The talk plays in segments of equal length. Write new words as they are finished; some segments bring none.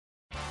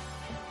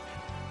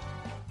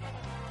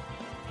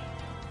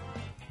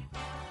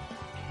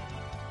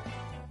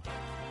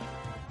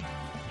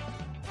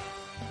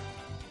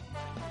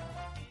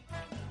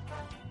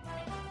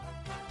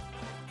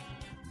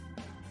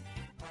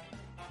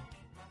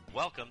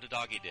Welcome to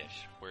Doggy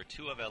Dish, where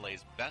two of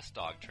LA's best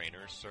dog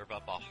trainers serve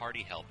up a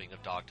hearty helping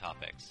of dog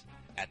topics.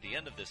 At the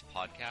end of this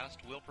podcast,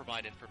 we'll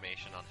provide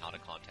information on how to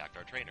contact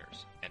our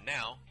trainers. And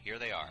now, here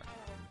they are.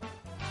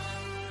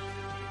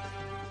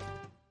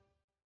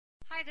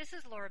 Hi, this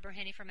is Laura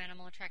Burhaney from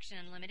Animal Attraction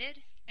Unlimited.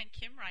 And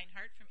Kim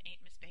Reinhardt from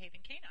Ain't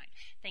Misbehaving Canine.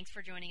 Thanks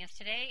for joining us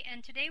today.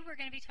 And today we're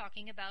going to be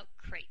talking about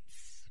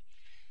crates.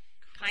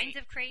 Kinds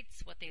of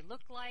crates, what they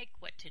look like,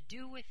 what to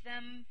do with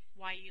them.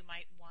 Why you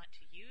might want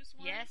to use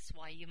one. Yes,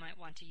 why you might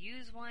want to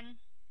use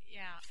one.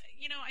 Yeah,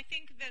 I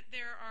think that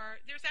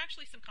there's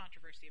actually some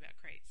controversy about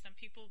crates. Some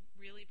people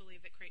really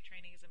believe that crate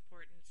training is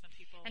important. Some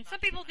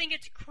people think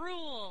it's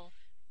cruel.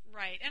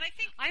 Right, and I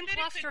think I'm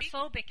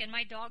claustrophobic, and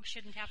my dog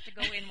shouldn't have to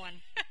go in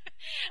one.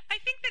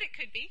 I think that it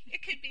could be.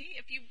 It could be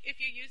if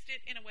you used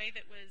it in a way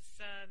that was.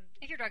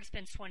 If your dog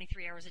spends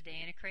 23 hours a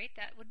day in a crate,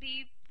 that would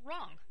be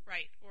wrong.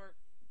 Right, or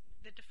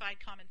that defied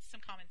some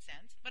common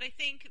sense. But I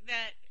think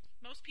that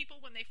most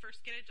people, when they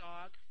first get a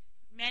dog,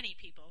 many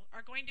people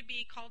are going to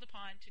be called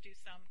upon to do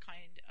some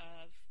kind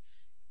of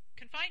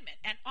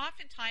confinement, and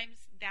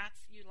oftentimes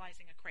that's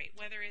utilizing a crate,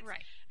 whether it's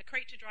a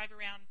crate to drive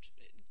around,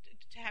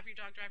 to have your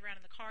dog drive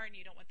around in the car and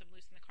you don't want them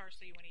loose in the car,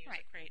 so you want to use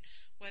a crate,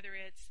 whether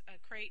it's a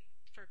crate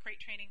for crate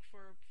training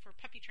for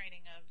puppy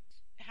training of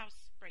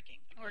house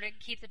breaking, or to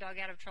keep the dog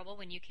out of trouble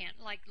when you can't,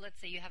 like, let's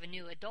say you have a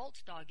new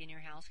adult dog in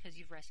your house because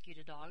you've rescued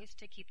a dog. It's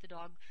to keep the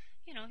dog,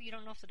 you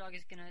don't know if the dog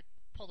is going to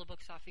pull the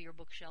books off of your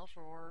bookshelf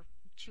or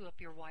chew up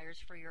your wires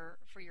for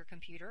your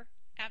computer.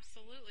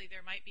 Absolutely,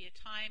 there might be a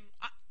time.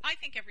 I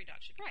think every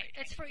dog should be crate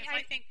trained.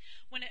 I think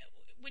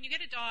when you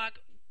get a dog,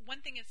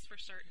 one thing is for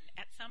certain: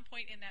 at some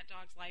point in that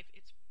dog's life,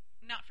 it's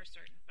not for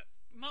certain, but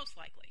most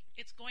likely,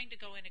 it's going to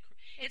go in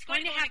it's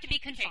going to have to be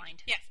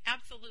confined. Yes,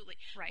 absolutely.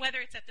 Right. Whether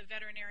it's at the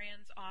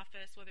veterinarian's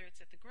office, whether it's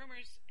at the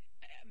groomer's,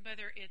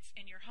 whether it's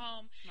in your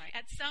home,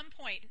 at some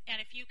point, and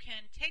if you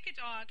can take a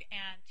dog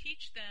and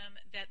teach them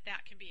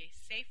that can be a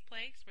safe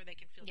place where they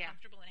can feel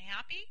comfortable and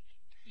happy,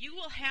 you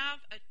will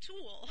have a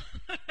tool.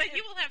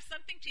 You will have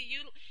something to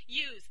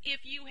use.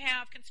 If you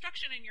have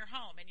construction in your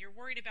home and you're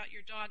worried about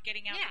your dog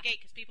getting out the gate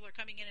because people are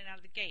coming in and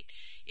out of the gate.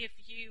 If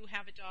you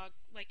have a dog,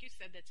 like you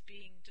said, that's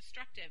being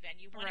destructive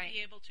and you want to be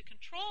able to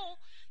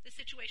control the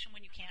situation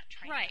when you can't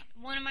train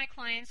them. One of my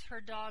clients, her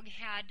dog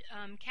had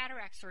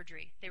cataract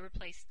surgery. They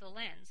replaced the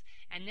lens.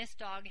 And this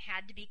dog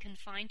had to be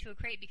confined to a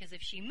crate because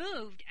if she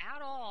moved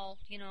at all,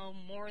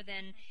 more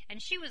than...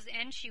 And she was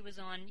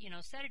on,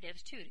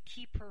 sedatives, too, to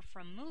keep her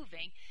from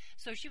moving.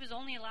 So she was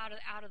only allowed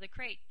out of the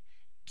crate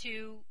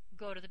to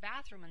go to the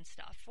bathroom and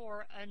stuff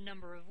for a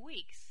number of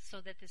weeks so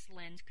that this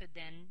lens could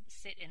then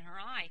sit in her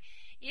eye.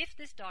 If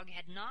this dog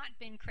had not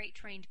been crate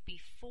trained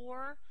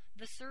before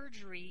the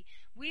surgery,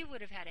 we would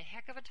have had a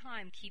heck of a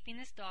time keeping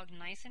this dog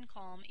nice and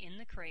calm in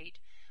the crate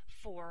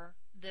for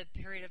the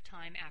period of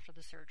time after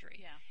the surgery.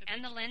 Yeah,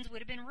 and the lens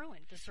would have been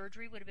ruined. The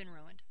surgery would have been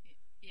ruined.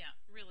 Yeah,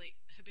 really,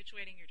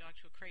 habituating your dog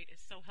to a crate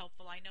is so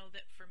helpful. I know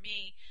that for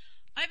me,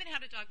 I haven't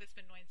had a dog that's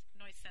been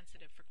noise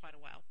sensitive for quite a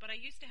while, but I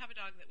used to have a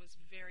dog that was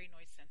very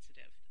noise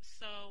sensitive.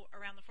 So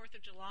around the 4th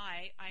of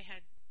July, I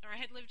had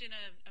lived in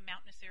a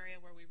mountainous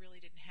area where we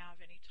really didn't have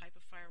any type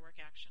of firework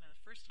action. And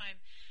the first time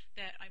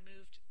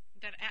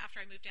after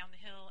I moved down the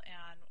hill,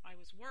 and I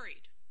was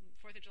worried.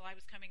 4th of July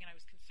was coming, and I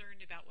was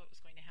concerned about what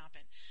was going to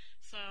happen.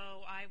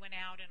 So I went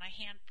out and I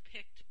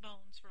hand-picked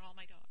bones for all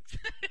my dogs.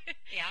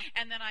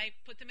 And then I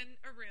put them in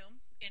a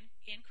room,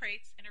 in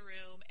crates in a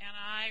room, and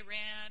I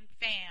ran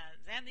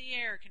fans and the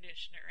air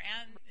conditioner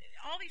and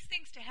all these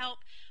things to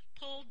help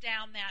pull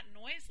down that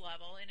noise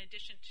level in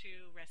addition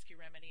to rescue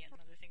remedy and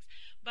other things.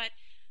 But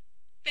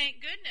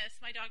thank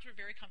goodness my dogs were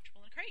very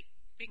comfortable in a crate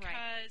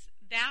because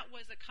that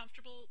was a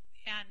comfortable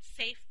and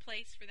safe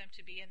place for them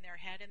to be in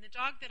their head. And the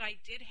dog that I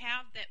did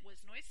have that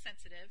was noise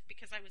sensitive,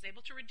 because I was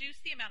able to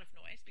reduce the amount of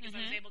noise, because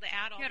I was able to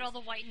add all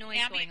the white noise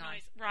going on.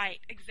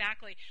 Right,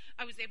 exactly.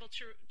 I was able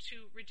to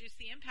reduce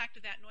the impact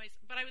of that noise,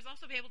 but I was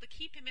also able to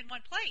keep him in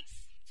one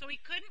place. So he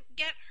couldn't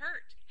get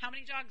hurt. How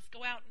many dogs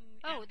go out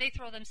and... they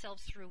throw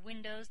themselves through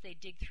windows, they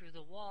dig through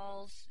the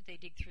walls, they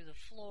dig through the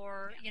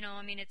floor. Yeah.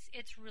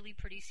 It's really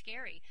pretty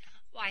scary.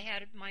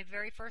 My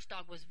very first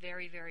dog was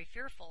very, very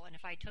fearful, and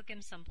if I took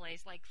him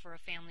someplace, like for a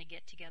family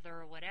get-together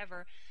or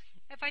whatever,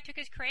 if I took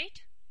his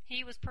crate,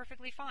 he was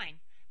perfectly fine.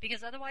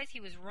 Because otherwise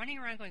he was running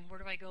around going, where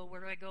do I go,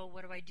 where do I go,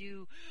 what do I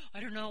do? I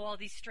don't know, all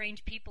these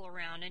strange people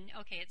around. And,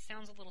 it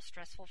sounds a little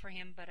stressful for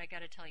him, but I got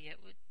to tell you, it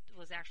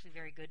was actually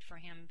very good for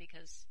him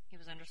because he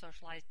was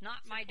under-socialized.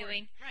 Not my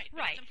doing.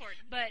 Right. It's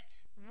important. But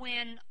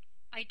when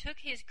I took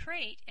his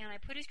crate and I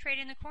put his crate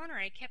in the corner,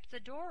 I kept the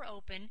door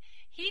open,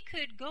 he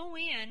could go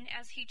in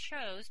as he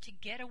chose to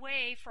get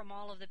away from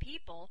all of the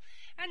people.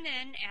 And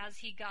then as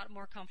he got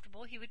more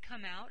comfortable, he would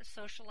come out,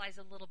 socialize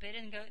a little bit,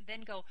 and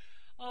go,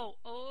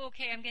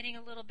 okay, I'm getting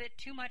a little bit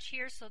too much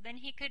here. So then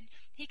he could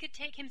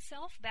take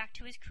himself back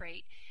to his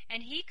crate,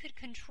 and he could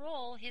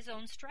control his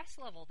own stress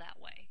level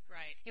that way.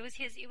 Right. It was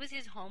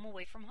his home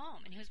away from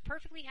home, and he was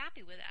perfectly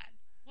happy with that.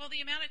 Well,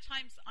 the amount of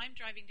times I'm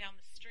driving down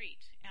the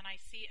street and I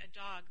see a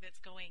dog that's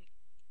going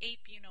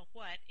ape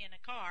you-know-what in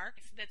a car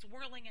that's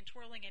whirling and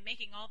twirling and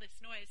making all this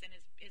noise and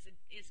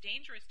is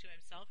dangerous to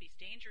himself. He's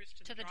dangerous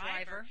to the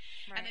driver.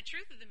 Right. And the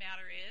truth of the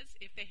matter is,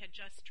 if they had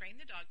just trained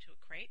the dog to a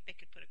crate, they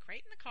could put a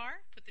crate in the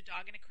car, put the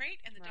dog in a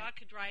crate, and the dog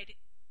could ride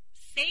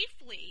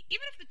safely.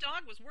 Even if the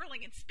dog was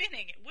whirling and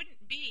spinning, it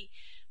wouldn't be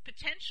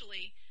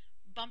potentially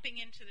bumping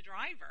into the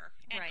driver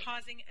and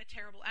causing a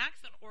terrible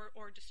accident or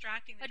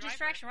distracting the driver. A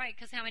distraction, right,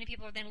 because how many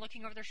people are then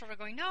looking over their shoulder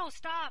going, no,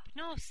 stop,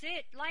 no,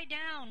 sit, lie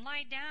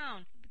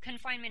down.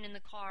 Confinement in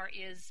the car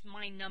is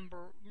one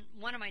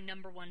of my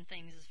number one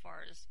things as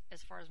far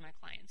as my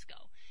clients go.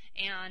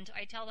 And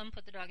I tell them,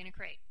 put the dog in a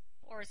crate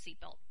or a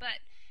seatbelt. But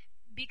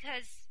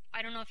because,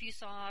 I don't know if you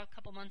saw a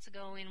couple months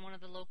ago in one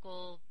of the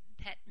local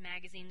pet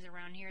magazines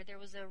around here, there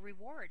was a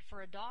reward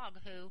for a dog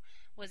who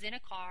was in a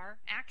car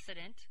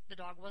accident. The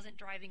dog wasn't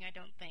driving, I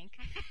don't think,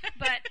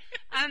 but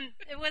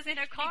it was in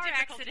a car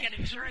accident. To get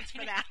insurance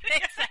for that.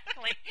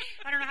 Exactly.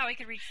 I don't know how he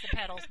could reach the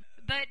pedals,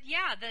 but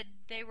yeah,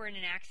 they were in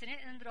an accident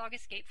and the dog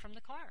escaped from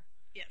the car.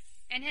 Yes.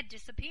 And had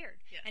disappeared.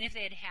 Yes. And if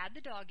they had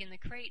the dog in the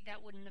crate, that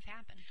wouldn't have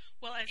happened.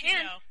 Well, as you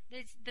know,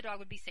 the dog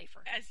would be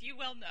safer. As you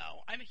well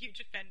know, I'm a huge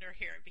offender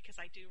here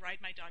because I do ride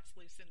my dogs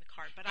loose in the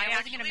car. But I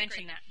wasn't going to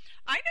mention that.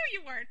 I know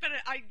you weren't,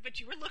 but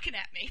you were looking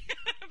at me.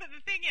 But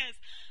the thing is,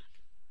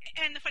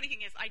 and the funny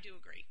thing is, I do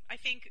agree. I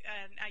think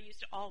I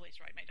used to always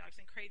ride my dogs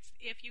in crates.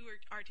 If you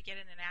are to get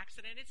in an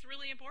accident, it's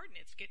really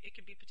important. It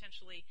could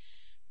potentially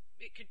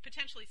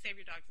save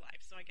your dog's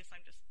life. So I guess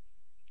I'm just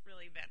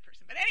really a bad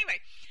person. But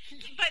anyway,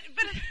 but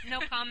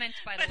no comment,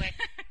 by the way.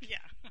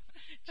 Yeah,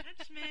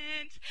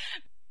 judgment.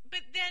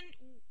 But then,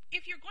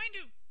 if you're going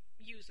to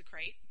use a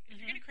crate, if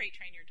you're going to crate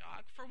train your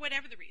dog for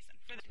whatever the reason,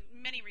 for the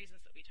many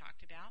reasons that we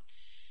talked about,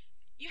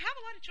 you have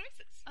a lot of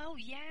choices. Oh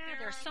yeah,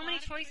 there are so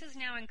many choices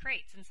now in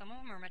crates, and some of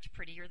them are much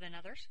prettier than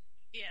others.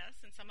 Yes,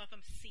 and some of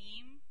them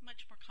seem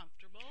much more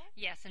comfortable.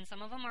 Yes, and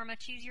some of them are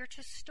much easier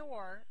to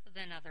store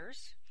than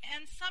others.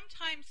 And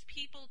sometimes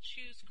people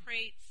choose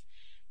crates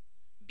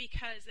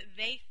because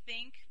they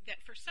think that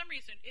for some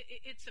reason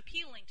it's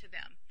appealing to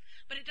them,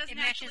 but it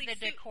doesn't actually matches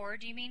the decor.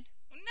 Do you mean?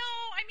 No,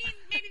 I mean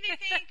maybe they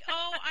think,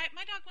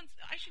 my dog wants.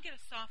 I should get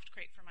a soft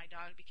crate for my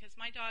dog because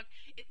my dog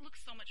it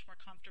looks so much more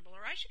comfortable.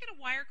 Or I should get a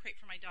wire crate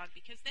for my dog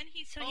because then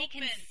he's so open. He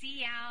can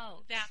see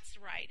out. That's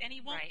right, and he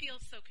won't feel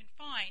so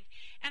confined.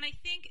 And I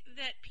think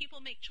that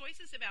people make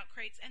choices about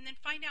crates and then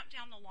find out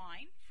down the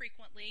line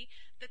frequently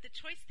that the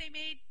choice they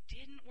made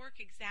didn't work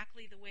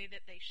exactly the way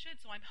that they should.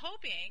 So I'm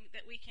hoping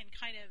that we can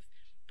kind of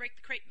break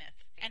the crate myth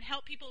and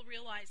help people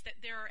realize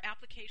that there are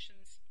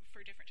applications for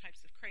different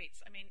types of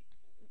crates. I mean,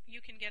 you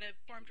can get a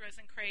formed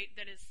resin crate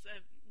that is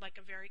like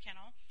a Very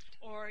kennel,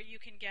 or you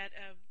can get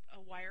a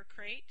wire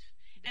crate.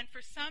 And for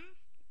some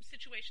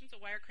situations, a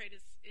wire crate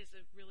is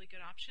a really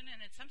good option, and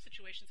in some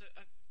situations,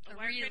 a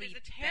wire really crate is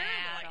a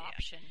terrible bad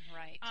option.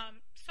 Right.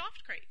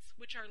 Soft crates,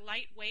 which are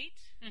lightweight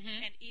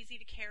and easy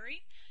to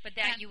carry. But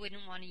you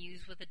wouldn't want to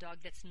use with a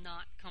dog that's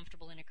not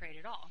comfortable in a crate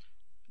at all.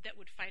 That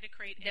would fight a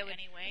crate in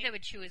any way. That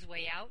would chew his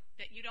way out.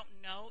 That you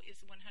don't know is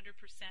 100%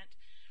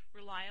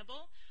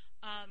 reliable.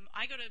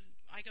 I go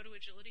to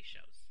agility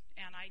shows,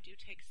 and I do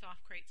take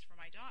soft crates for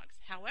my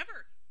dogs.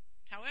 However,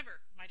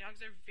 my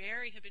dogs are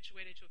very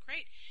habituated to a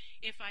crate.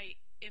 If I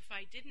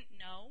didn't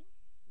know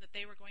that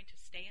they were going to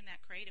stay in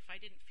that crate, if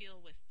I didn't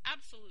feel with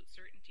absolute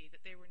certainty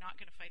that they were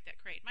not going to fight that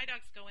crate, my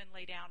dogs go in,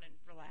 lay down, and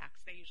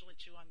relax. They usually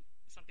chew on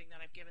something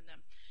that I've given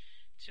them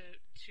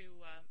to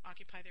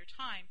occupy their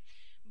time.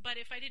 But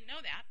if I didn't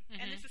know that,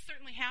 and this has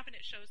certainly happened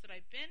at shows that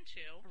I've been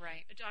to,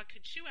 a dog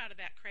could chew out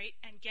of that crate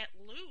and get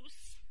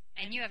loose.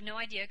 And you have no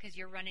idea because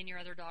you're running your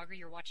other dog or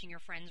you're watching your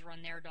friends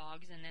run their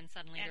dogs, and then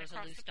suddenly there's a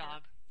loose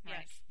dog.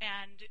 Right. Yes,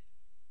 and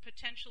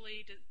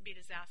potentially be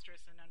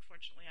disastrous, and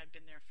unfortunately I've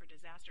been there for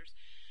disasters.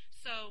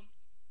 So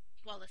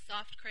while the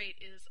soft crate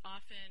is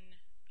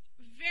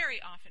very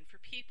often for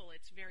people,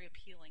 it's very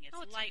appealing. It's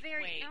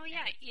lightweight.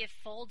 It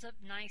folds up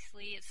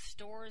nicely. It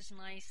stores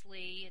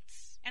nicely.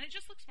 And it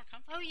just looks more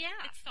comfortable. Oh, yeah.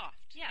 It's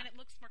soft. Yeah. And it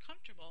looks more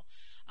comfortable.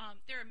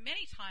 There are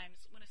many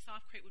times when a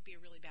soft crate would be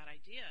a really bad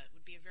idea. It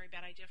would be a very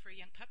bad idea for a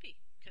young puppy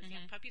because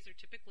young puppies are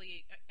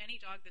typically any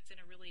dog that's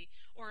in a really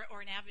or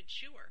an avid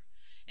chewer.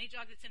 Any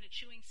dog that's in a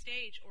chewing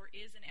stage or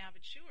is an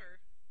avid chewer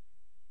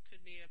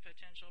could be a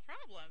potential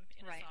problem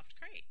in a soft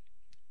crate.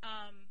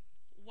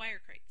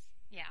 Wire crates.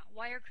 Yeah,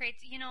 wire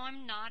crates.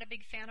 I'm not a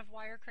big fan of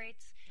wire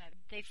crates.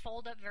 They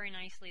fold up very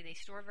nicely. They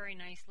store very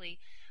nicely.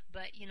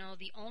 But,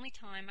 the only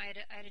time I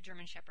had a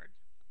German Shepherd,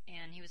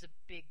 and he was a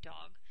big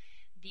dog.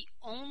 The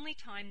only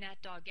time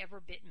that dog ever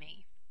bit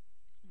me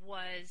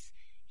was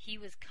he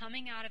was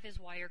coming out of his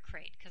wire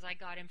crate, because I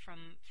got him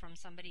from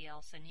somebody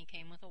else, and he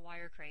came with a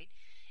wire crate,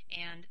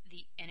 and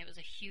it was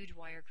a huge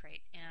wire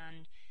crate.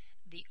 And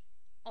the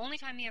only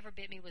time he ever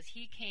bit me was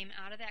he came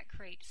out of that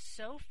crate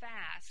so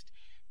fast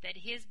that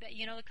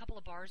the couple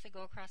of bars that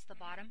go across the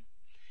bottom,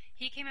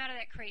 he came out of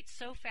that crate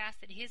so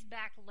fast that his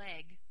back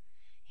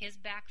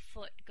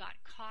foot got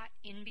caught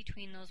in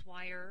between those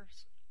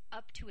wires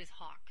up to his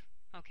hock,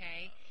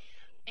 okay?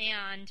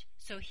 And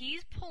so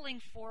he's pulling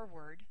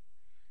forward.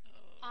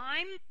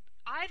 I'm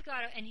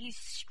and he's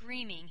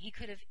screaming. He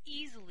could have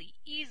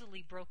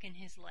easily broken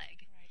his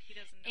leg. Right. He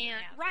doesn't know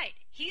And what right,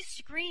 he's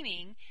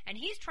screaming, and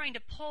he's trying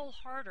to pull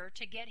harder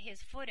to get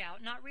his foot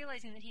out, not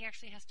realizing that he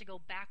actually has to go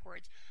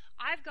backwards.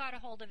 I've got a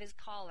hold of his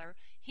collar.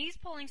 He's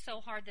pulling so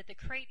hard that the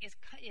crate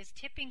is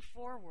tipping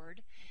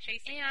forward,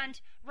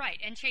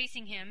 and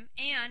chasing him,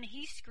 and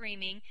he's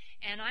screaming,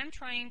 and I'm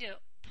trying to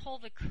pull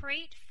the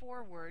crate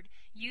forward,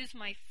 use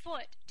my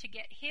foot to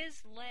get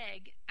his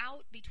leg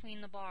out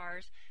between the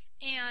bars,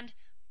 and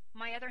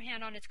my other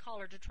hand on its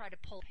collar to try to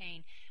pull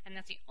pain. And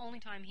that's the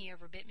only time he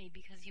ever bit me,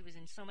 because he was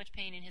in so much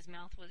pain, and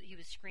he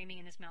was screaming,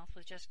 and his mouth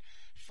was just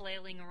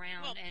flailing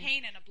around. Well, and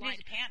pain and a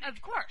blind panic.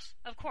 Of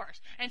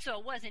course. And so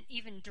it wasn't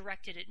even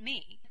directed at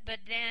me. But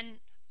then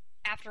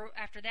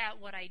after that,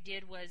 what I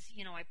did was,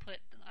 I put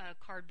a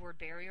cardboard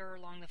barrier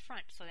along the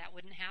front so that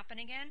wouldn't happen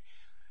again.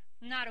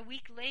 Not a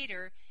week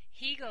later,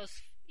 he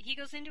goes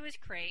into his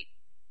crate,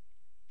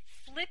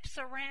 flips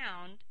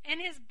around,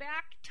 and his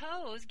back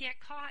toes get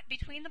caught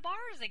between the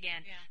bars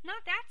again. Yeah.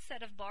 Not that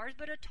set of bars,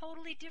 but a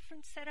totally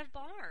different set of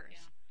bars.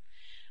 Yeah.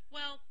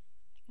 Well,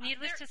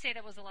 needless to say,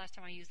 that was the last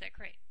time I used that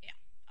crate. Yeah.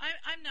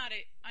 I'm not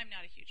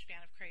a huge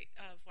fan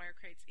of wire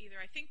crates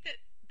either. I think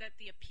that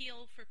the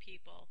appeal for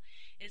people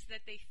is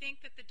that they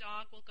think that the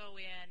dog will go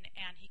in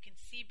and he can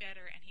see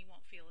better and he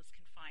won't feel as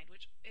confined,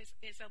 which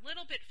is a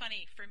little bit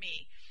funny for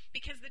me,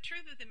 because the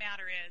truth of the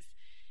matter is,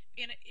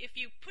 if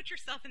you put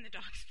yourself in the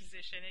dog's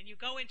position and you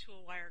go into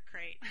a wire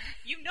crate,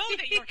 you know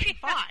that you're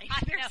confined.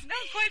 There's no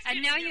question.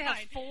 And now you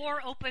have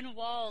 4 open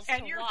walls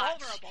and to you're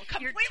watch. Vulnerable.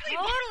 You're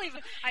totally.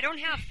 I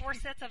don't have 4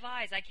 sets of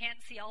eyes. I can't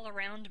see all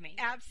around me.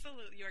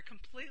 Absolutely, you're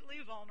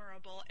completely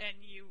vulnerable, and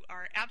you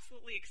are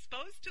absolutely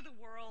exposed to the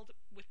world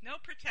with no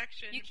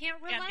protection. You can't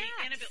relax.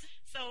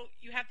 So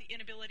you have the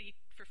inability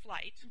for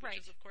flight, which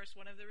right. is of course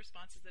one of the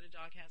responses that a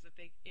dog has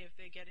if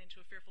they get into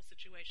a fearful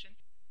situation,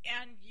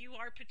 and you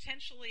are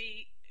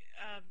potentially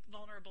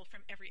vulnerable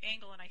from every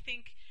angle. And I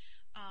think,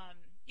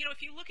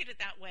 if you look at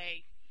it that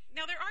way,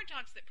 now there are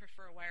dogs that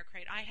prefer a wire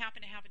crate. I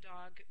happen to have a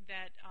dog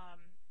that,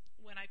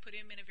 when I put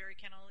him in a very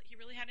kennel, he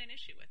really had an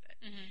issue with it.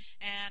 Mm-hmm.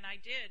 And I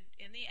did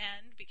in the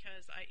end,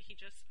 because I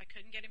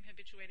couldn't get him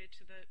habituated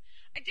to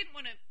I didn't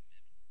want to,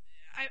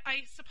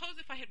 I suppose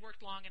if I had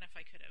worked long enough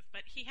I could have,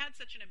 but he had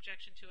such an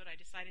objection to it, I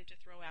decided to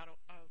throw out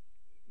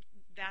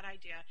that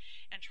idea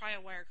and try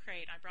a wire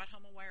crate. I brought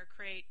home a wire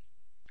crate,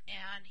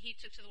 and he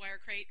took to the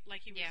wire crate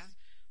like he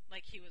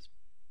was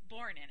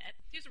born in it.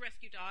 He was a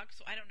rescue dog,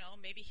 so I don't know.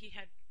 Maybe he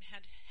had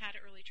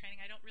early training.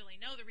 I don't really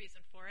know the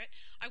reason for it.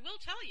 I will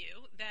tell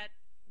you that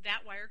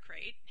wire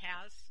crate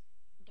has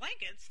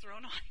blankets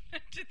thrown on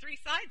to 3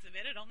 sides of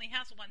it. It only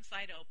has one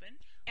side open,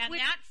 and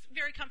that's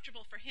very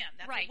comfortable for him.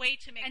 That's right. a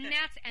way to make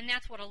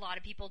that's what a lot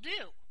of people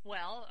do.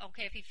 Well,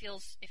 okay, if he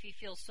feels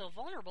so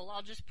vulnerable,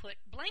 I'll just put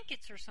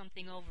blankets or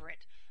something over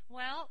it.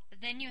 Well,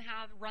 then you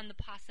run the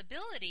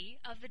possibility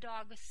of the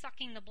dog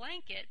sucking the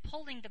blanket,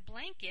 pulling the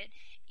blanket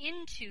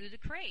into the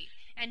crate,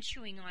 and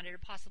chewing on it or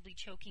possibly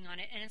choking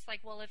on it. And it's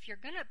like, well, if you're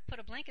going to put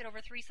a blanket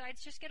over 3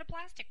 sides, just get a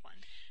plastic one.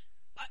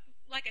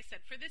 Like I said,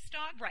 for this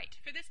dog, right.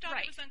 It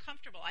was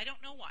uncomfortable. I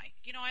don't know why.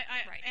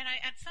 Right. And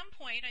at some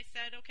point I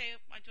said, okay,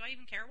 do I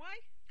even care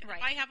why?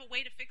 Right. If I have a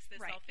way to fix this,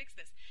 right. I'll fix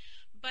this.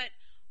 But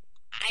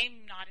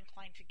I'm not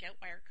inclined to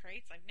get wire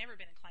crates. I've never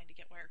been inclined to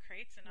get wire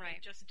crates, and right.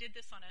 I just did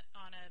this on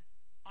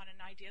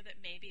an idea that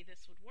maybe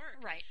this would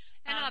work. Right.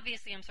 And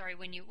obviously, I'm sorry,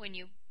 when you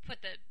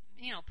put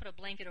put a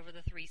blanket over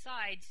the 3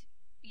 sides,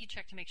 you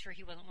checked to make sure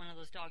he wasn't one of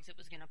those dogs that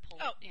was going to pull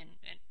it in.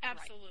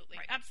 Absolutely.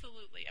 Right.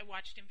 Absolutely. I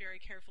watched him very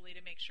carefully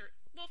to make sure.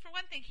 Well, for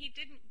one thing, he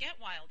didn't get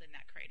wild in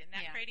that crate. In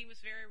that crate, he was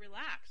very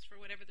relaxed for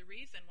whatever the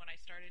reason. When I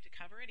started to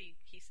cover it,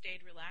 he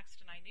stayed relaxed,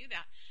 and I knew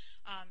that.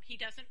 He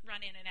doesn't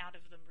run in and out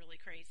of them really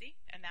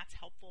crazy, and that's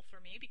helpful for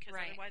me, because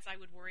right. otherwise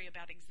I would worry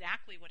about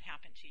exactly what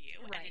happened to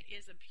you, right. and it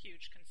is a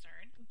huge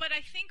concern. But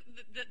I think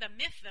the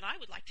myth that I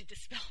would like to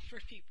dispel for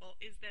people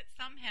is that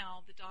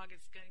somehow the dog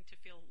is going to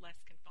feel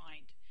less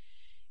confined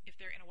if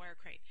they're in a wire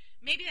crate.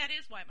 Maybe that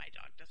is why my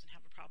dog doesn't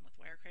have a problem with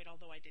wire crate,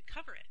 although I did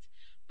cover it.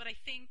 But I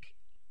think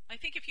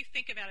if you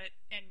think about it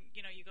and,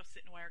 you go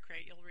sit in a wire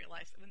crate, you'll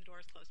realize that when the door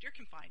is closed, you're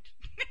confined.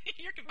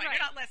 You're confined. Right.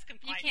 You're not less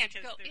confined. You can't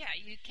go. Yeah,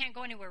 you can't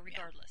go anywhere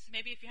regardless. Yeah.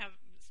 Maybe if you have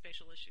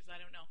spatial issues, I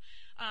don't know.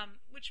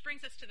 Which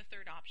brings us to the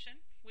third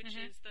option, which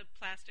mm-hmm. is the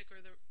plastic or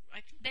the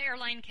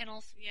airline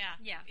kennels. Yeah.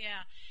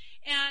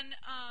 And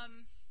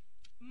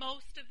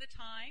most of the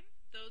time,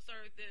 those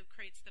are the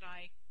crates that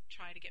I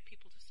try to get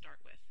people to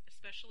start with,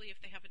 especially if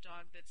they have a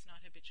dog that's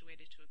not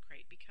habituated to a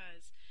crate,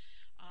 because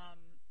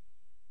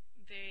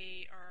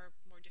they are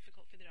more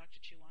difficult for the dog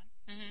to chew on.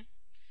 Mm-hmm.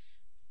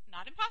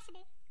 Not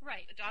impossible.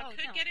 Right. A dog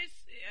could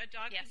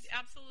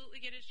absolutely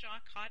get his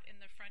jaw caught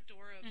in the front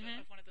door of,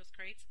 mm-hmm. of one of those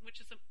crates,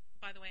 which is,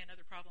 by the way,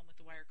 another problem with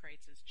the wire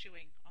crates is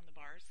chewing on the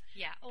bars.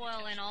 Yeah.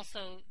 Well, and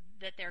also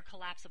that they're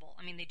collapsible.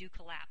 I mean, they do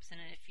collapse, and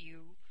if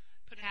you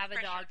have a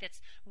dog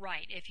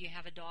if you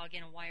have a dog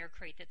in a wire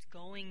crate that's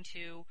going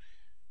to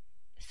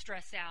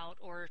stress out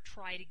or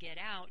try to get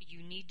out,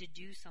 you need to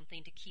do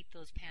something to keep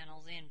those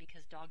panels in,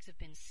 because dogs have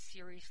been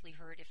seriously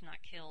hurt, if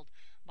not killed,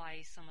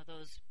 by some of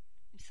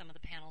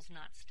the panels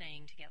not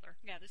staying together.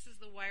 Yeah, this is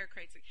the wire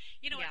crates.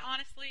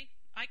 Honestly,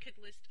 I could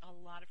list a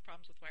lot of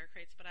problems with wire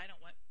crates, but I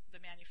don't want the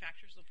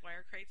manufacturers of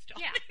wire crates to.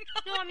 Yeah.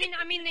 No,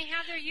 I mean they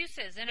have their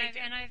uses, and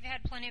I've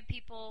had plenty of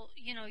people,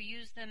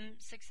 use them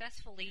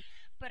successfully,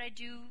 but I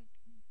do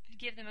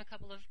give them a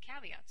couple of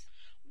caveats.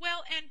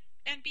 Well,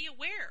 and be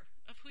aware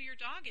of who your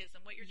dog is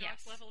and what your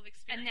dog's level of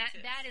experience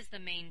is. And that is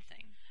the main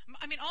thing.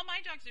 I mean, all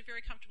my dogs are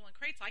very comfortable in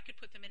crates. I could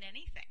put them in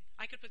anything.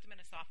 I could put them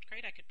in a soft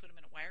crate. I could put them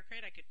in a wire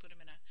crate. I could put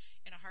them in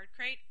a hard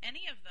crate.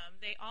 Any of them,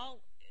 they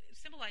all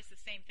symbolize the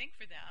same thing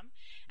for them,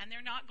 and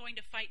they're not going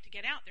to fight to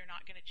get out. They're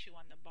not going to chew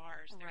on the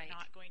bars. They're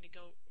not going to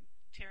go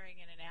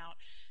tearing in and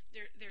out.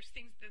 There's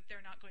things that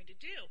they're not going to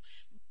do.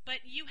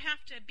 But you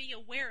have to be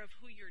aware of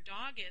who your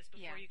dog is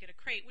before you get a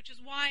crate, which is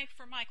why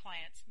for my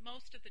clients,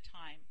 most of the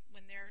time,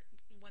 when they're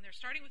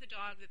starting with a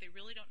dog that they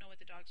really don't know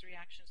what the dog's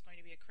reaction is going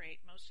to be a crate,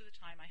 most of the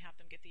time I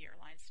have them get the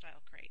airline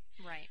style crate.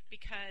 Right.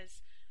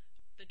 Because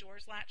the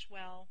doors latch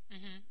well.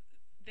 Mm-hmm.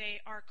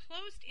 They are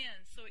closed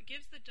in, so it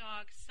gives the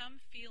dog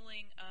some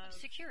feeling of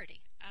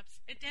security.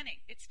 It's denning.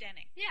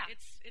 Yeah.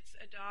 It's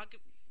a dog.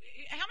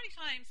 How many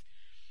times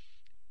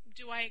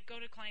do I go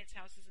to clients'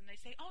 houses and they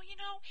say, "Oh,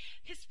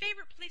 his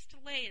favorite place to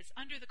lay is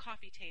under the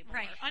coffee table,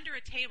 or under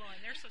a table," and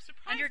they're so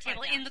surprised. Under a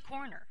table in the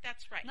corner.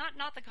 That's right.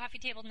 Not the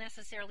coffee table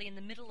necessarily in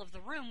the middle of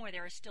the room where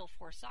there are still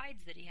 4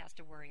 sides that he has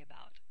to worry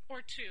about.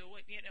 Or 2,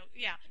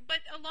 yeah.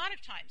 But a lot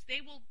of times they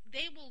will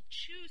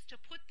choose to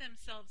put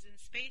themselves in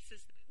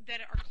spaces that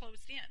are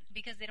closed in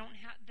because they don't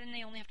have. Then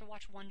they only have to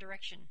watch one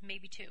direction,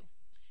 maybe 2.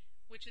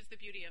 Which is the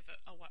beauty of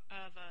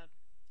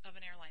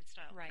an airline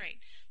style crate.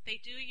 They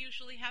do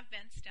usually have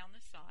vents down the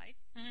side,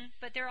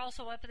 but they're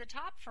also up at the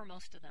top for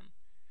most of them,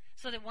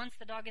 so that once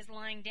the dog is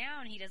lying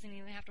down, he doesn't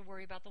even have to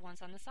worry about the ones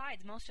on the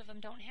sides. Most of them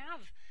don't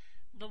have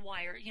the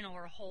wire,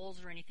 or holes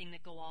or anything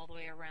that go all the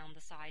way around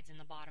the sides and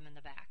the bottom and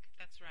the back.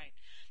 That's right.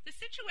 The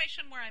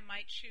situation where I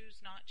might choose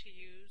not to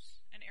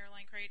use an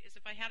airline crate is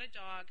if I had a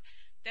dog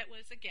that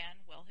was,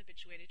 again, well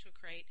habituated to a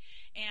crate,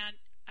 and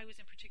I was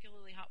in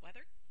particularly hot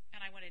weather, and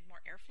I wanted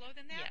more airflow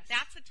than that. Yes.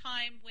 That's a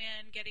time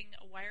when getting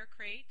a wire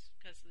crate,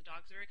 because the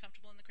dog's very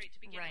comfortable in the crate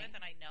to begin with, and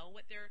I know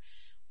what they're,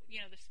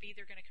 the speed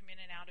they're going to come in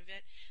and out of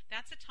it.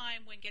 That's a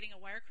time when getting a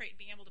wire crate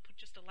and being able to put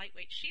just a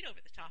lightweight sheet over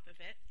the top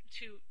of it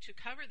to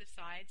cover the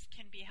sides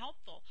can be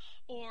helpful.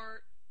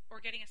 Or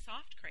getting a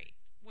soft crate,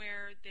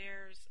 where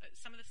there's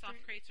some of the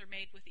soft crates are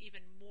made with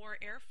even more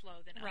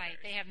airflow than others. Right,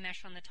 they have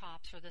mesh on the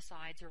tops or the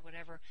sides or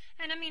whatever.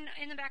 And I mean,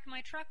 in the back of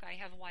my truck, I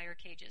have wire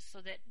cages so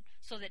that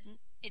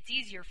it's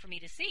easier for me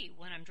to see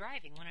when I'm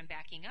driving, when I'm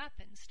backing up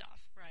and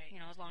stuff. Right.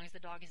 As long as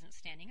the dog isn't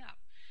standing up.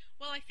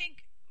 Well, I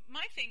think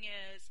my thing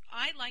is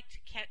I like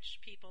to catch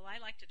people. I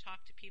like to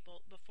talk to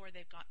people before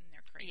they've gotten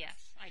their crates.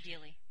 Yes,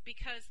 ideally.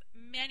 Because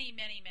many,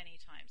 many,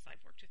 many times I've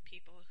worked with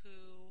people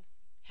who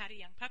had a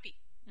young puppy.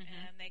 Mm-hmm.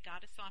 And they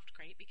got a soft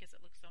crate because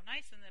it looked so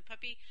nice, and the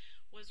puppy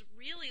was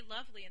really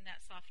lovely in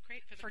that soft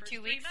crate for the first 2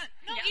 weeks. 3 months.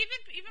 No,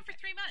 even for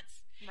 3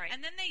 months. Right.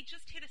 And then they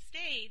just hit a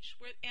stage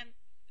where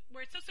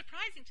it's so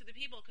surprising to the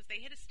people because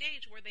they hit a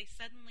stage where they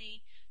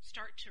suddenly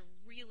start to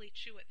really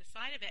chew at the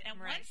side of it.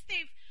 And once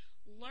they've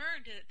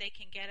learned that they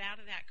can get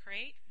out of that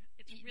crate,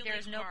 it's really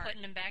There's hard. no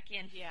putting them back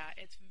in. Yeah,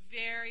 it's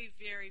very,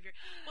 very, very.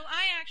 Well,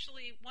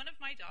 one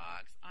of my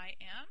dogs, I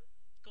am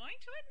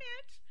going to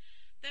admit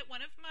that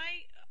one of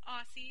my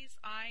Aussies,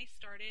 I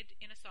started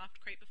in a soft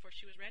crate before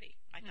she was ready.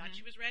 I thought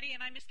she was ready, and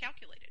I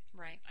miscalculated.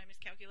 Right. I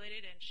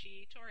miscalculated, and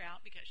she tore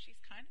out because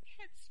she's kind of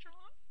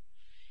headstrong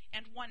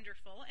and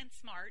wonderful and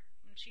smart.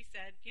 And she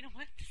said, "You know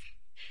what?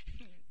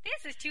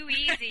 This is too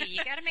easy.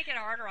 You got to make it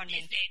harder on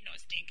me. This ain't no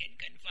stinking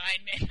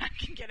confinement. I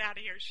can get out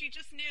of here." She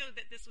just knew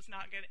that this was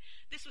not going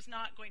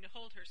to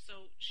hold her,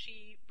 so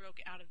she broke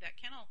out of that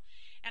kennel,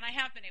 and I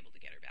have been able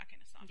to get her back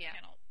in a soft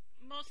kennel.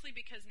 Mostly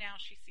because now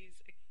she sees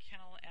a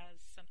kennel as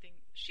something.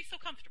 She's so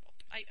comfortable.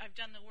 I've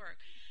done the work,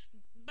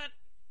 but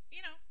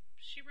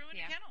she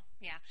ruined a kennel.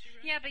 Yeah,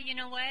 but you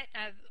know what?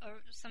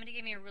 Somebody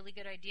gave me a really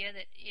good idea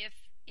that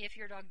if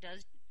your dog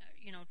does,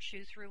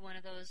 chew through one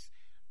of those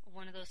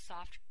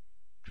soft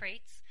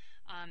crates,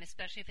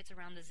 especially if it's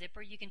around the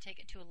zipper, you can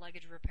take it to a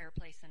luggage repair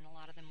place, and a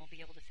lot of them will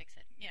be able to fix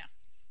it. Yeah.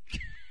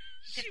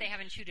 If they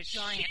haven't chewed a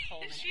giant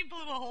hole in it. She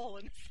blew a hole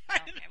in the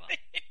side of the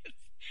face.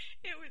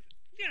 It was.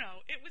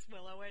 It was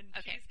Willow, and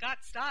she's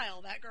got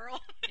style, that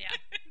girl. Yeah.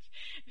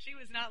 She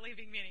was not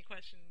leaving me any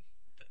question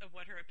of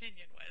what her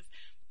opinion was.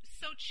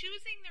 So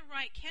choosing the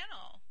right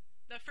kennel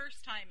the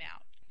first time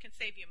out can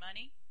save you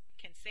money,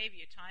 can save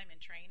you time and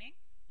training.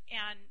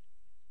 And,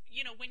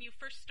 when you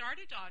first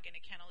start a dog in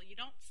a kennel, you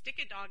don't stick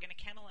a dog in a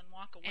kennel and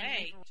walk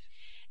away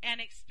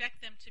and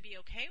expect them to be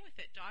okay with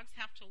it. Dogs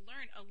have to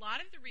learn. A lot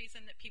of the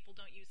reason that people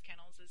don't use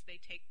kennels is they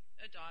take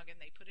a dog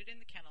and they put it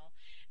in the kennel,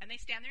 and they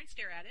stand there and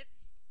stare at it.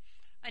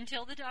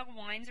 Until the dog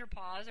whines or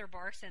paws or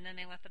barks, and then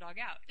they let the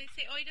dog out. They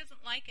say, "Oh, he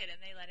doesn't like it,"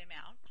 and they let him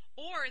out.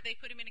 Or they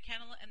put him in a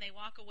kennel and they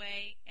walk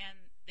away, and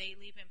they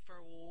leave him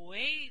for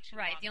way too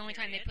long. Right. The only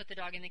time they period. put the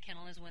dog in the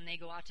kennel is when they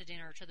go out to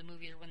dinner or to the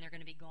movies or when they're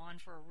going to be gone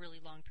for a really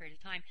long period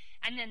of time.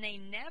 And then they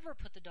never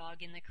put the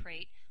dog in the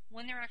crate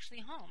when they're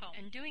actually home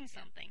and doing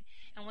something.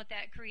 And what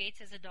that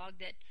creates is a dog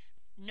that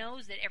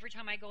knows that every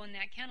time I go in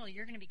that kennel,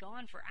 you're going to be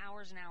gone for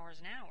hours and hours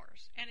and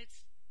hours. And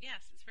it's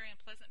very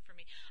unpleasant for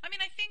me. I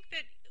mean, I think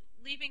that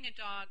leaving a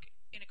dog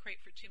in a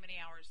crate for too many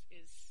hours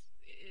is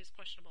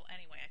questionable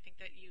anyway. I think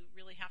that you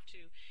really have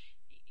to,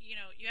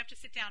 you have to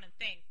sit down and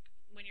think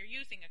when you're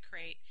using a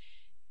crate,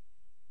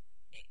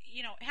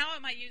 how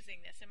am I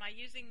using this? Am I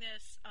using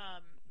this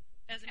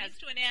as a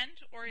means to an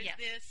end, or is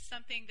this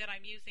something that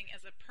I'm using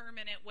as a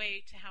permanent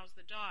way to house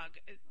the dog?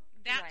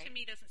 That to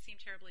me doesn't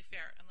seem terribly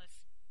fair unless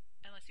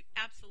you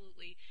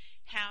absolutely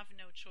have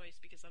no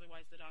choice, because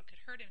otherwise the dog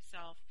could hurt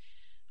himself.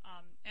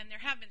 And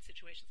there have been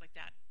situations like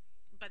that.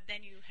 But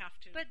then you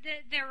have to... But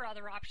there are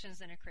other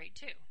options than a crate,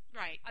 too.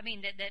 Right. I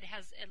mean, that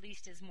has at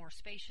least is more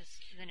spacious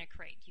than a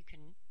crate. You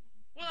can...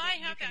 Well,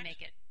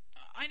 make it.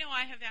 I know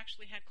I have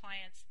actually had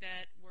clients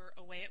that were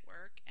away at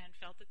work and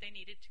felt that they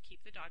needed to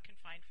keep the dog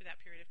confined for that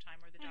period of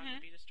time where the dog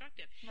would be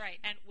destructive. Right.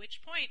 At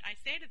which point I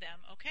say to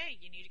them, okay,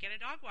 you need to get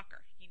a dog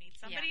walker. You need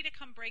somebody to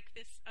come break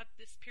this up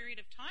this period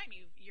of time.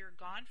 You're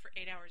gone for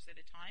 8 hours at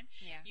a time.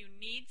 Yeah. You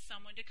need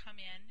someone to come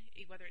in,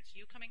 whether it's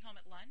you coming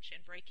home at lunch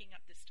and breaking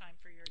up this time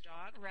for your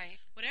dog. Right.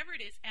 Whatever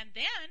it is. And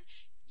then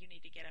you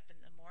need to get up in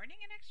the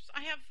morning and exercise.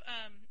 I have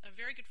a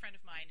very good friend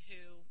of mine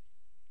who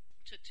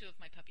took 2 of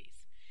my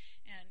puppies.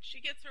 And she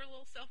gets her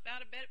little self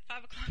out of bed at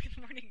 5 o'clock in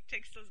the morning,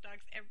 takes those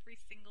dogs every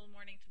single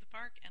morning to the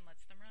park, and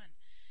lets them run.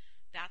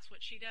 That's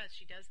what she does.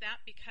 She does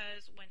that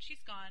because when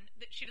she's gone,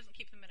 she doesn't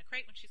keep them in a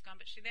crate when she's gone,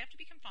 but they have to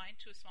be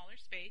confined to a smaller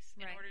space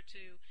in order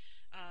to...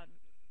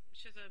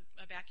 she has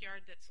a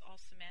backyard that's all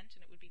cement,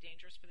 and it would be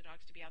dangerous for the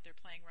dogs to be out there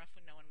playing rough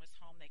when no one was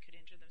home. They could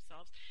injure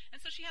themselves. And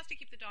so she has to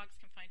keep the dogs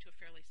confined to a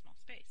fairly small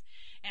space.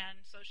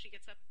 And so she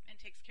gets up and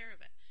takes care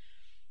of it.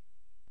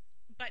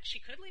 But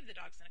she could leave the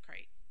dogs in a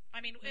crate. I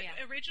mean,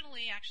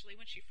 originally, actually,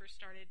 when she first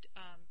started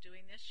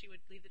doing this, she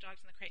would leave the dogs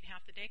in the crate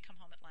half the day, come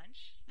home at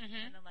lunch, and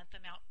then let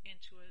them out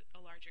into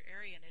a larger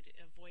area, and it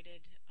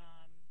avoided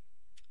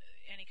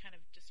any kind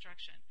of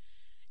destruction.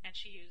 And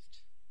she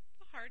used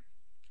the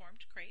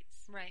hard-formed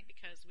crates, right?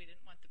 Because we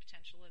didn't want the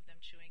potential of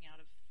them chewing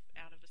out of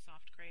a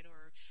soft crate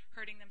or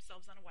hurting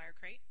themselves on a wire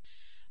crate.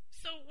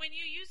 So when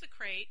you use a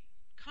crate,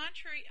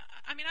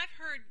 I've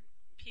heard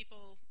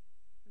people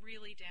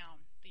really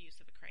down the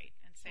use of a crate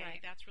and say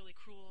that's really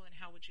cruel, and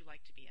how would you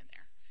like to be in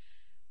there?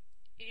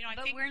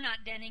 But we're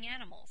not denning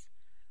animals.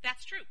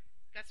 That's true.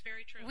 That's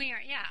very true. We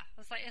are. Yeah.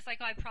 It's like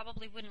I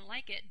probably wouldn't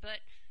like it, but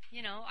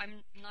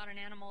I'm not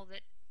an animal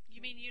that. You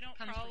mean you don't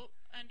crawl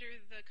under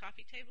the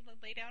coffee table and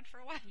lay down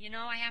for a while?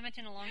 I haven't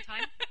in a long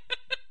time.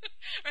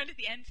 Or under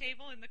the end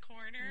table in the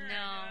corner?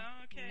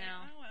 No. Okay.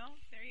 No. Oh, well,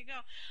 there you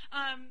go.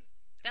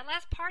 That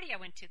last party I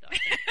went to, though, I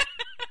think.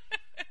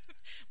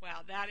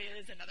 Well, that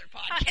is another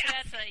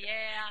podcast.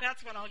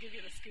 That's what I'll give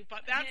you the scoop on.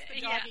 That's the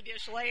doggy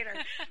dish later.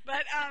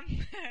 But,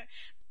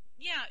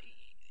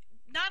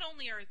 not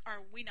only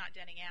are we not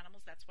denning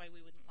animals, that's why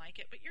we wouldn't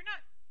like it, but you're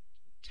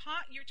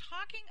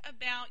talking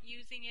about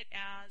using it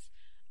as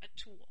a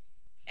tool.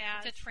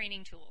 It's a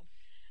training tool.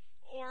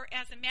 Or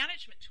as a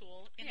management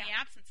tool in the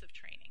absence of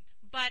training.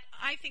 But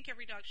I think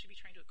every dog should be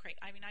trained to a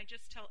crate. I mean, I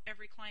just tell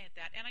every client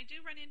that. And I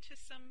do run into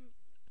some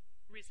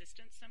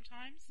resistance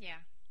sometimes.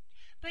 Yeah.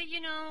 But,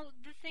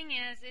 the thing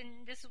is,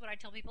 and this is what I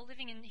tell people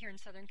living here in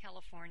Southern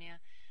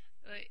California,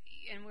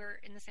 and we're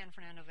in the San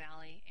Fernando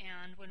Valley,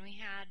 and when we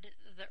had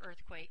the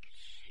earthquake,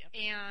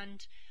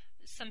 and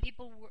some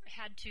people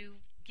had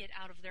to get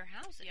out of their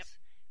houses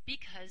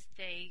because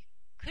they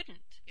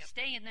couldn't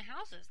stay in the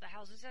houses. The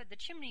houses, the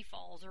chimney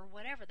falls or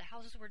whatever, the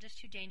houses were just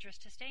too dangerous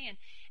to stay in.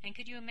 And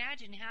could you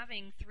imagine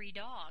having 3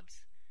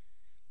 dogs?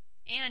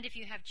 And if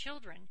you have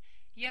children,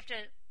 you have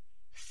to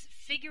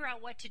figure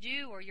out what to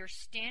do, or you're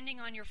standing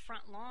on your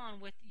front lawn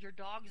with your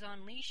dogs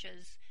on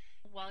leashes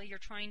while you're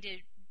trying to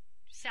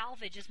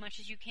salvage as much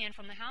as you can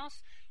from the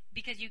house,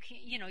 because you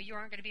can't, you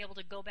aren't going to be able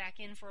to go back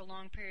in for a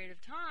long period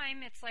of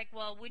time. It's like,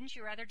 well, wouldn't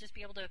you rather just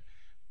be able to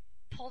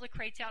pull the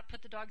crates out,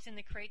 put the dogs in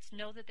the crates,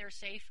 know that they're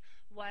safe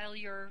while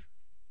you're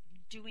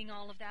doing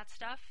all of that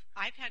stuff?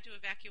 I've had to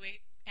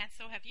evacuate, and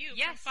so have you,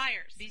 from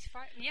fires.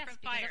 From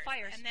fires.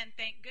 fires. And then,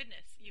 thank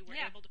goodness, you were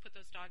able to put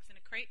those dogs in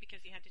a crate,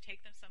 because you had to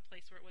take them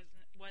someplace where it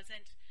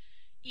wasn't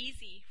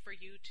easy for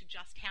you to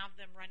just have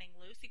them running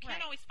loose. You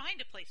can't always find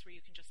a place where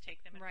you can just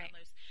take them and run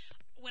loose.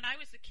 When I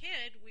was a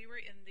kid, we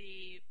were in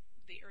the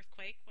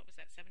earthquake. What was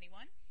that,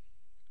 71?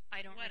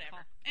 I don't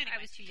recall. Anyway. I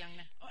was too young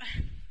then.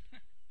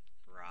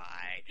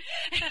 Right.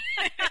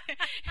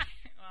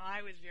 Well,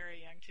 I was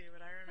very young too, but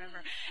I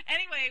remember.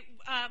 Anyway,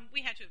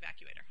 we had to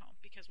evacuate our home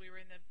because we were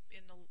in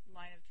the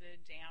line of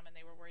the dam, and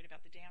they were worried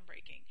about the dam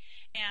breaking.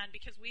 And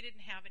because we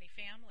didn't have any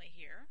family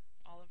here,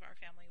 all of our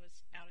family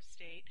was out of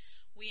state,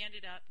 we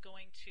ended up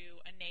going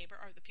to a neighbor,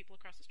 or the people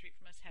across the street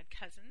from us had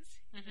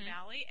cousins in the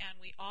valley, and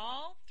we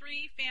all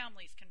 3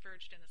 families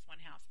converged in this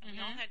one house, and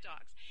we all had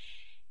dogs.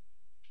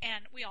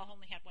 And we all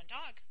only had 1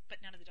 dog, but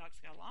none of the dogs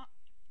got along.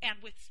 And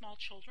with small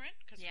children,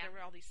 because there were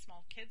all these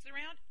small kids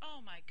around.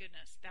 Oh my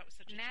goodness, that was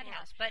such a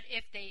madhouse. But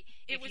if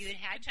you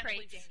had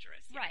crates,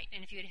 dangerous, right? And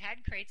if you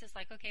had crates, it's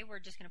like, okay,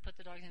 we're just going to put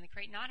the dogs in the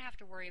crate, not have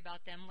to worry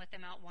about them, let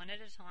them out one at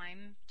a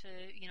time to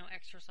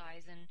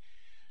exercise and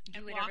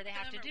do whatever they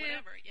have to do.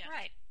 Whatever, yes.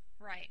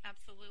 Right,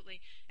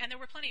 absolutely. And there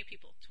were plenty of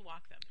people to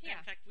walk them. Yeah.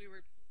 In fact, we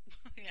were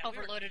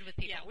overloaded with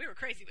people. Yeah, we were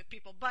crazy with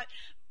people. But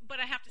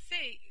I have to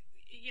say,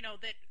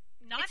 that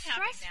not it's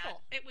having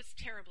stressful. that, it was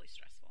terribly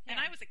stressful. Yeah.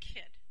 And I was a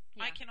kid.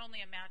 Yeah. I can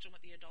only imagine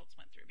what the adults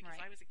went through because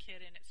I was a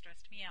kid and it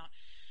stressed me out.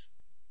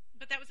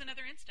 But that was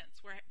another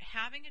instance where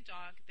having a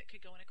dog that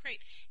could go in a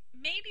crate.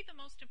 Maybe the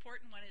most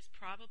important one is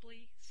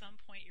probably some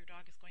point your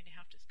dog is going to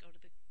have to go to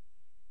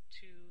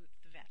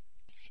the vet.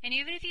 And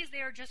even if he's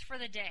there just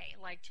for the day,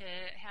 like to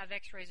have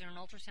x-rays or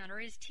an ultrasound or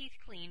his teeth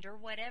cleaned or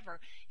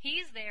whatever,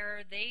 he's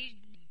there,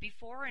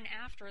 before and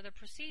after the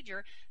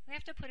procedure, they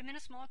have to put him in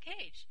a small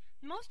cage.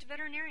 Most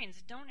veterinary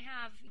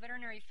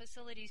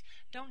facilities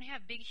don't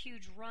have big,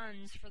 huge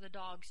runs for the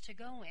dogs to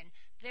go in.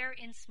 They're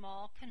in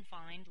small,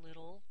 confined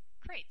little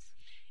crates.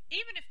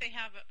 Even if they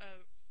have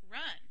a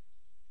run,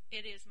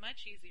 it is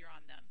much easier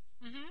on them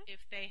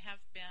if they have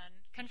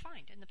been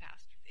confined in the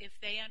past. If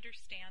they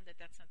understand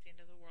that that's something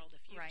to the world,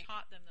 if you've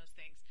taught them those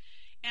things.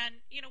 And,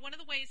 one of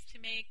the ways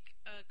to make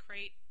a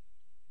crate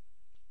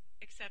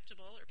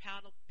acceptable or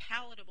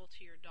palatable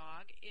to your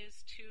dog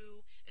is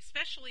to,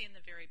 especially in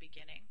the very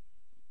beginning,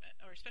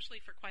 or especially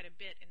for quite a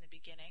bit in the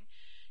beginning,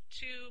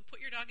 to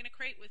put your dog in a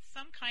crate with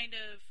some kind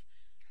of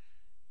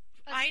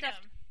item.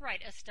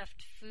 A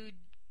stuffed food,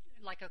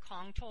 like a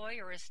Kong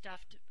toy or a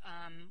stuffed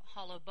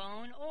hollow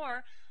bone.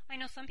 Or I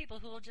know some people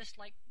who will just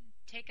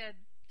take a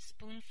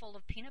spoonful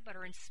of peanut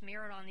butter and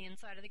smear it on the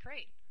inside of the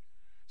crate.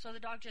 So the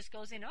dog just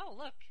goes in, oh,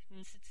 look,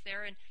 and sits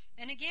there.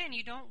 And again,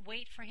 you don't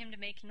wait for him to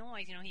make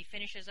noise. He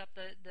finishes up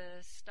the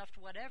stuffed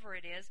whatever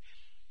it is,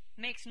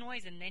 makes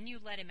noise, and then you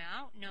let him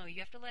out. No, you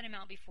have to let him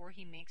out before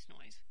he makes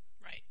noise.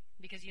 Right.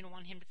 Because you don't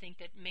want him to think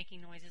that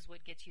making noise is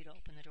what gets you to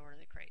open the door to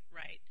the crate.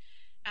 Right.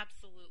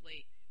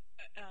 Absolutely.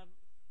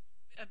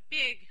 A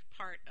big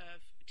part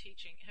of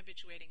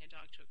habituating a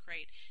dog to a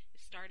crate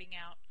is starting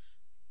out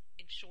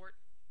in short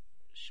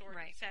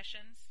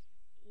sessions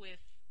with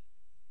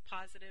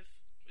positive,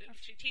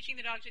 teaching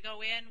the dog to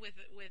go in with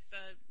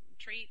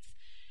treats.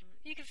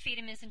 You can feed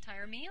him his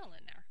entire meal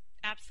in there.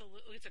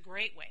 Absolutely. It's a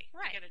great way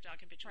to get a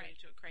dog habituated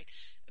to a crate.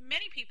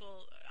 Many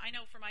people, I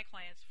know for my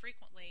clients,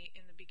 frequently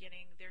in the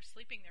beginning, they're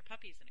sleeping their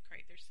puppies in a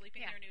crate. They're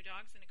sleeping their new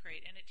dogs in a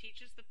crate. And it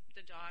teaches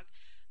the dog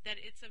that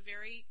it's a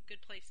very good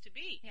place to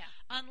be. Yeah.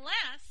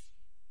 Unless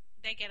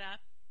they get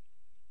up,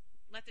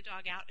 let the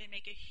dog out, and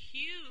make a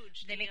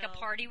huge deal. They make a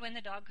party when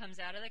the dog comes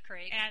out of the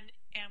crate. And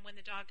when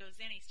the dog goes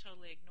in, he's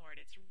totally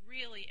ignored. It's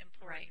really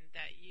important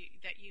that you,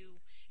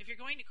 if you're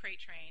going to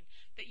crate train,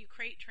 that you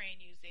crate train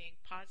using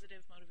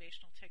positive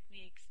motivational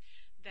techniques,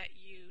 that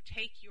you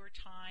take your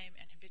time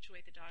and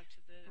habituate the dog to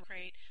the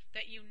crate,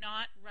 that you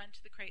not run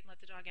to the crate and let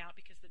the dog out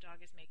because the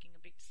dog is making a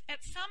big...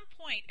 At some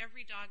point,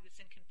 every dog that's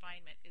in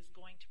confinement is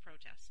going to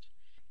protest.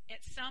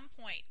 At some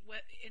point,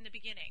 in the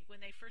beginning, when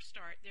they first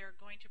start, they're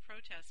going to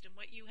protest. And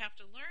what you have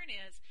to learn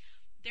is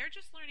they're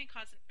just learning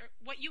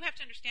what you have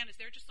to understand is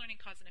they're just learning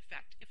cause and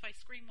effect. If I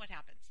scream, what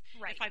happens?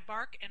 Right. If I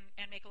bark and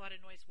make a lot of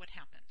noise, what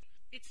happens?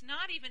 It's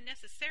not even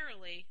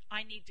necessarily,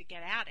 I need to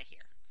get out of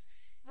here.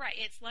 Right.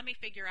 It's, let me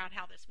figure out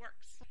how this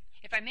works.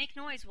 If I make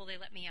noise, will they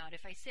let me out?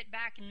 If I sit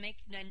back and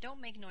don't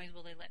make noise,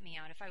 will they let me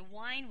out? If I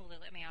whine, will they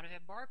let me out? If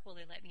I bark, will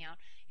they let me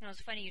out? It's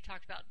funny, you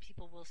talked about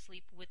people will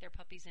sleep with their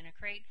puppies in a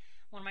crate.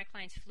 One of my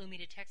clients flew me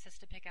to Texas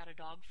to pick out a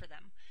dog for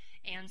them.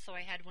 And so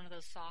I had one of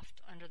those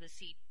soft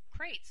under-the-seat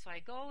crates. So I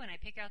go and I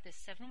pick out this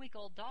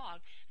 7-week-old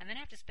dog, and then I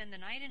have to spend the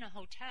night in a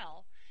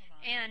hotel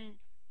and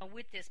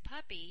with this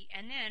puppy,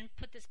 and then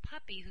put this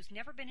puppy who's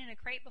never been in a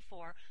crate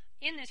before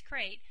in this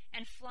crate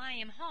and fly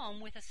him home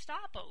with a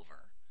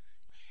stopover.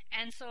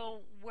 And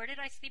so where did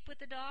I sleep with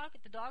the dog?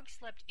 The dog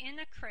slept in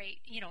a crate,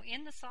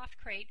 in the soft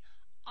crate,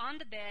 on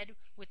the bed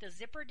with the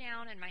zipper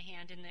down and my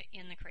hand in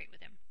the crate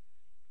with him.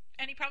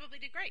 And he probably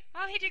did great.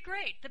 Oh, he did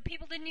great. The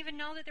people didn't even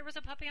know that there was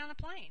a puppy on the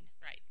plane.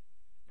 Right.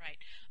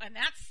 And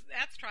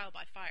that's trial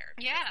by fire.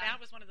 Yeah.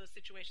 That was one of those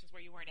situations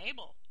where you weren't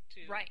able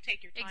to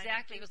take your time.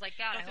 Exactly. It was like,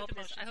 God, I hope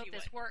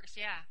this works.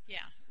 Yeah.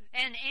 Yeah.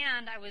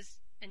 And I was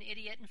an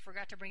idiot and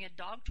forgot to bring a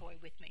dog toy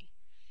with me.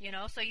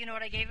 So you know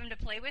what I gave him to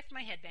play with?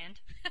 My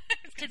headband.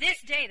 To this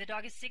day, the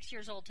dog is 6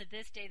 years old. To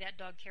this day, that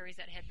dog carries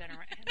that headband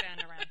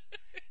around.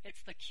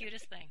 It's the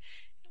cutest thing.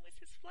 It was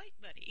his flight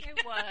buddy.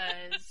 It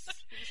was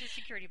his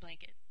security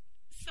blanket.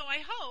 So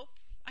I hope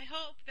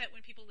that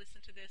when people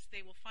listen to this,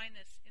 they will find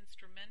this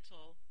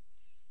instrumental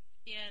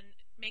in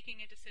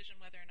making a decision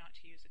whether or not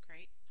to use a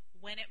crate,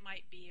 when it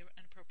might be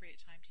an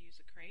appropriate time to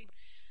use a crate,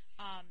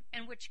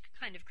 and which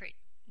kind of crate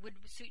would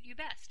suit you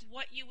best.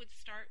 What you would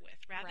start with,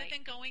 rather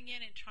than going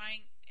in and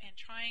trying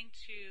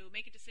to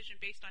make a decision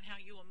based on how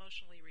you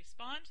emotionally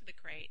respond to the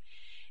crate,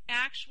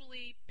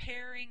 actually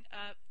pairing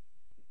up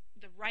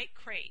the right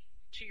crate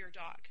to your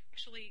dog.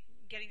 Actually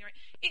getting the right.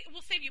 It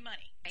will save you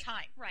money,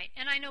 time. Right.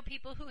 And I know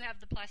people who have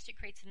the plastic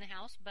crates in the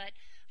house, but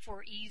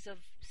for ease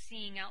of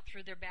seeing out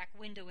through their back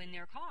window in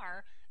their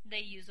car, they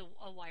use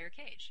a wire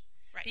cage.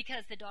 Right.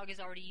 Because the dog is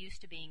already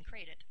used to being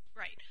crated.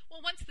 Right. Well,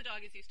 once the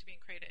dog is used to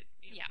being crated,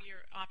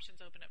 your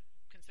options open up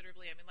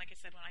considerably. I mean, like I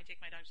said, when I take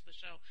my dogs to the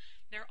show,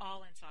 they're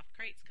all in soft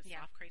crates because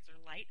soft crates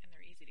are light and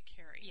they're easy to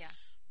carry. Yeah.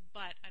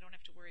 But I don't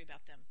have to worry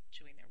about them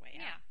chewing their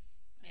way out.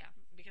 Yeah.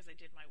 Because I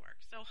did my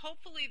work. So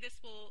hopefully this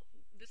will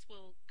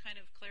kind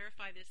of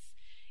clarify this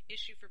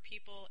issue for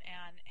people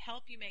and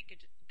help you make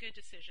good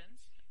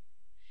decisions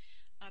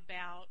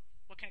about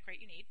what kind of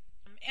crate you need.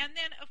 And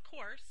then, of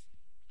course,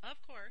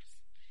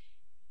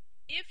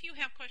 if you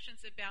have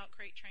questions about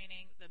crate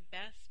training, the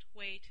best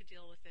way to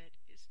deal with it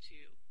is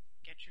to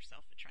get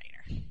yourself a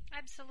trainer.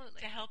 Absolutely.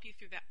 To help you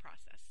through that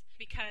process.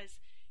 Because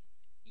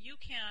you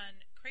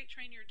can crate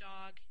train your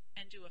dog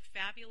and do a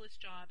fabulous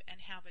job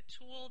and have a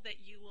tool that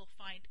you will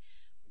find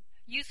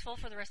useful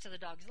for the rest of the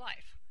dog's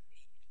life.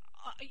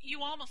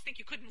 You almost think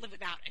you couldn't live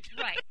without it.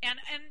 Right. And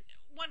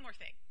one more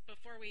thing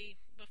before we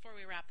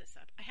wrap this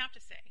up. I have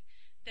to say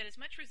that as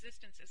much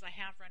resistance as I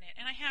have run into,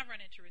 and I have run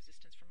into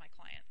resistance from my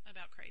client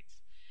about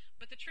crates,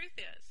 but the truth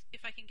is,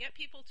 if I can get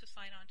people to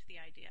sign on to the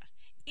idea,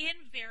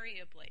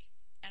 invariably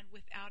and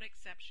without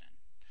exception,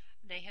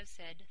 they have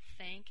said,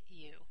 thank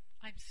you.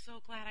 I'm so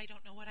glad. I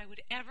don't know what I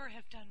would ever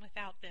have done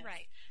without this.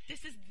 Right.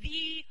 This is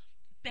the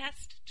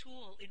best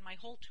tool in my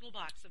whole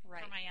toolbox for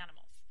my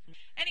animals.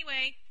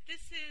 Anyway,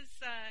 this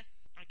is,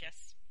 I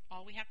guess,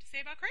 all we have to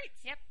say about crates.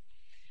 Yep.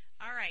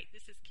 All right.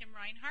 This is Kim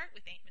Reinhart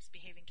with Ain't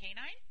Misbehaving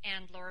Canine.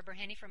 And Laura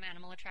Berhenny from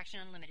Animal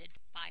Attraction Unlimited.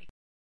 Bye.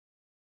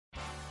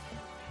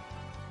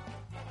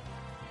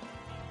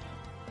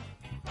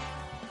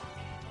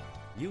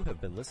 You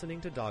have been listening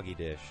to Doggy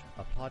Dish,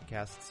 a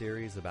podcast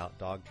series about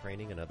dog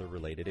training and other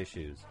related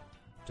issues.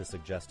 To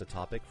suggest a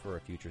topic for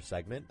a future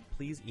segment,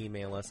 please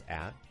email us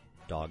at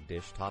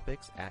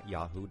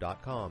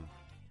dogdishtopics@yahoo.com.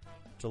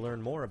 To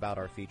learn more about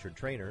our featured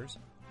trainers,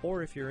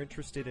 or if you're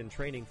interested in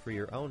training for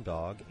your own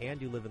dog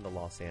and you live in the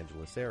Los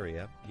Angeles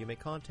area, you may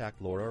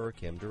contact Laura or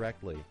Kim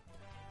directly.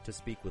 To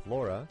speak with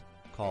Laura,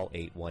 call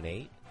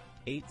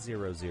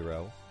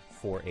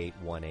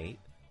 818-800-4818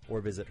 or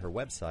visit her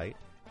website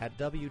at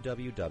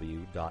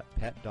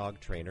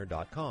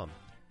www.petdogtrainer.com.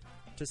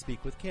 To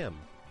speak with Kim,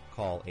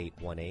 call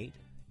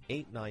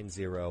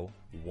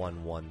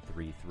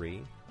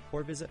 818-890-1133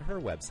 or visit her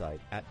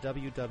website at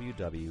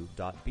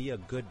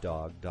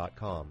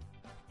www.beagooddog.com.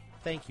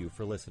 Thank you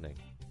for listening.